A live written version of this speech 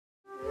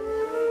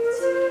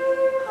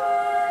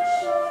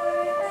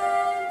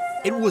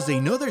It was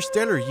another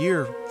stellar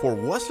year for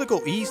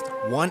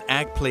WEHS One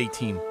Act play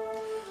team.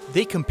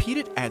 They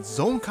competed at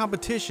zone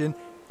competition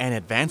and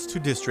advanced to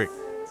district.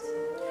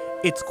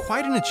 It's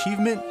quite an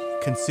achievement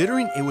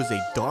considering it was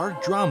a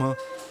dark drama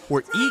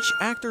where each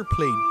actor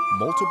played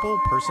multiple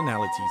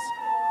personalities.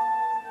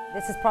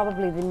 This is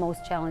probably the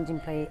most challenging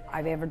play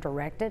I've ever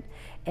directed,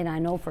 and I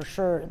know for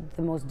sure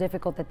the most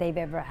difficult that they've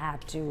ever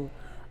had to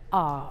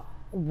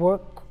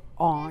work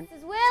on.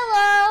 Mrs.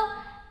 Willow,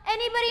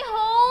 anybody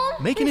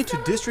home? Making it to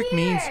Please district come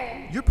means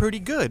here. you're pretty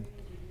good,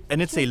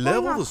 and it's a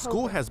level the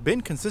school has been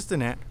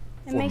consistent at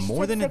for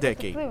more than a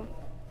decade.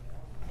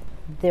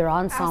 Their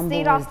ensemble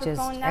stayed was off the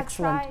just phone, that's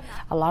excellent. right.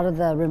 A lot of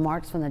the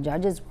remarks from the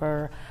judges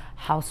were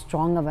how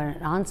strong of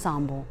an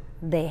ensemble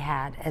they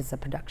had as a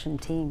production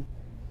team.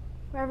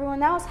 Where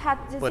everyone else had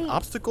the disease. But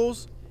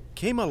obstacles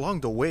came along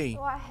the way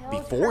So I held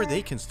before her.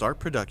 they can start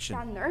production.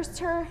 I nursed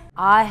her.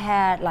 I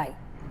had like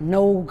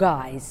no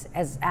guys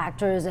as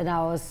actors, and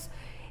I was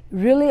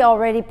really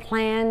already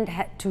planned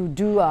to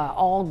do an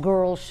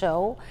all-girl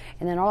show,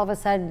 and then all of a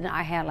sudden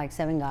I had like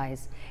 7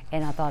 guys,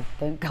 and I thought,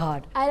 thank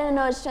God. I don't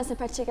know which dress in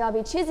particular I'll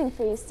be choosing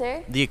for you,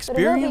 sir. The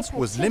experience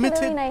was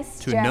limited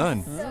to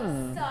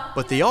none,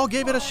 but they all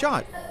gave it a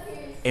shot.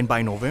 And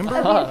by November,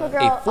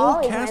 a full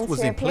cast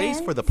was in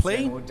place for the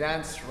play We'll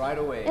dance right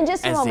away. In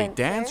just a as they moment,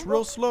 dance sir.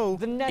 real slow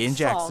in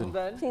Jackson.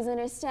 Please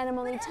understand, I'm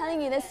only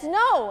telling you this.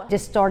 No!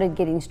 Just started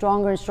getting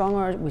stronger and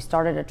stronger. We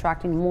started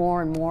attracting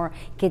more and more.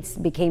 Kids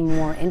became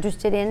more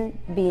interested in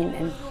being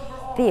in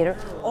theater.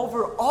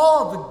 Over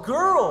all the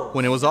girls.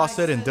 When it was all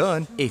said and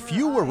done, a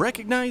few were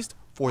recognized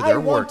for I their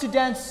want work. to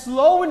dance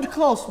slow and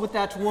close with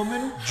that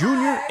woman.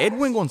 Junior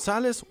Edwin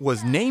Gonzalez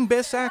was named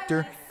Best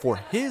Actor for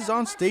his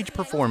onstage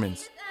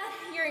performance.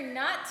 You're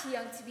not too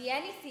young to be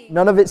anything.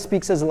 None of it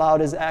speaks as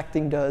loud as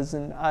acting does,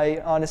 and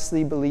I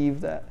honestly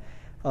believe that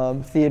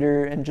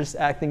theater and just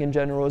acting in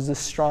general is the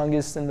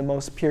strongest and the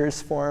most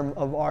purest form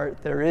of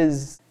art there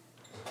is.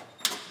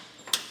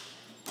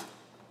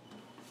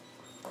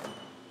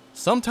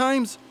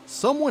 Sometimes,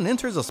 someone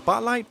enters a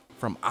spotlight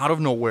from out of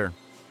nowhere.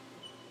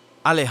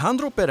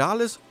 Alejandro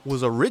Perales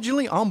was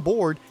originally on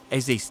board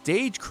as a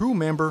stage crew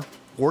member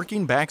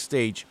working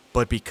backstage,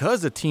 but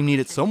because the team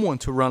needed someone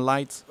to run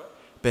lights,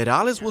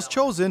 Perales was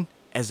chosen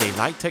as a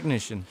light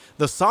technician.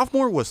 The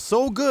sophomore was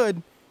so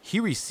good, he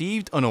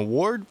received an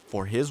award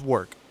for his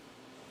work.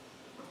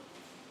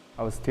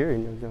 I was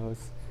tearing. It was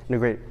a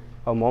great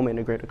moment,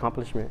 a great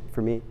accomplishment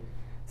for me.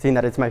 Seeing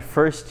that it's my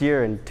first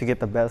year and to get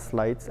the best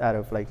lights out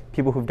of like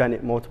people who've done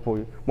it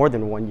more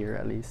than 1 year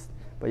at least.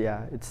 But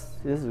yeah, this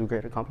is a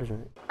great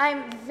accomplishment.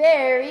 I'm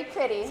very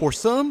pretty. For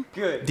some,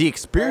 the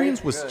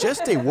experience was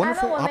just a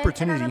wonderful woman, and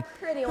opportunity I'm a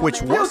pretty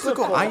which woman.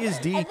 Wesco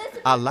ISD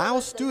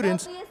allows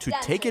students to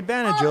take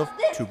advantage of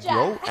to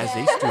grow as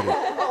a student.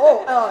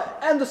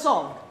 And the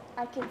song.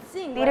 I can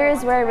sing. Theater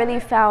is where I really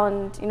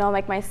found,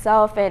 like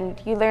myself,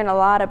 and you learn a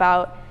lot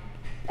about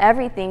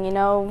everything,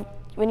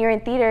 When you're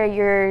in theater,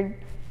 you're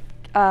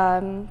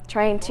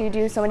trying to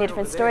do so many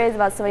different stories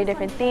about so many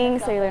different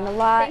things, so you learn a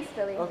lot. Thanks,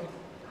 Billy. Okay.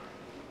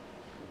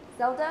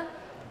 Zelda?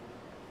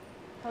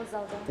 Oh,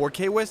 Zelda. For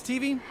KWest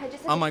TV, I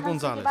just I'm had Mike to come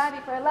say Gonzalez. goodbye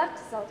before I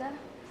left, Zelda.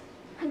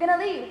 I'm gonna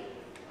leave.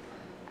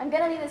 I'm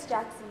gonna leave this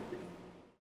Jackson.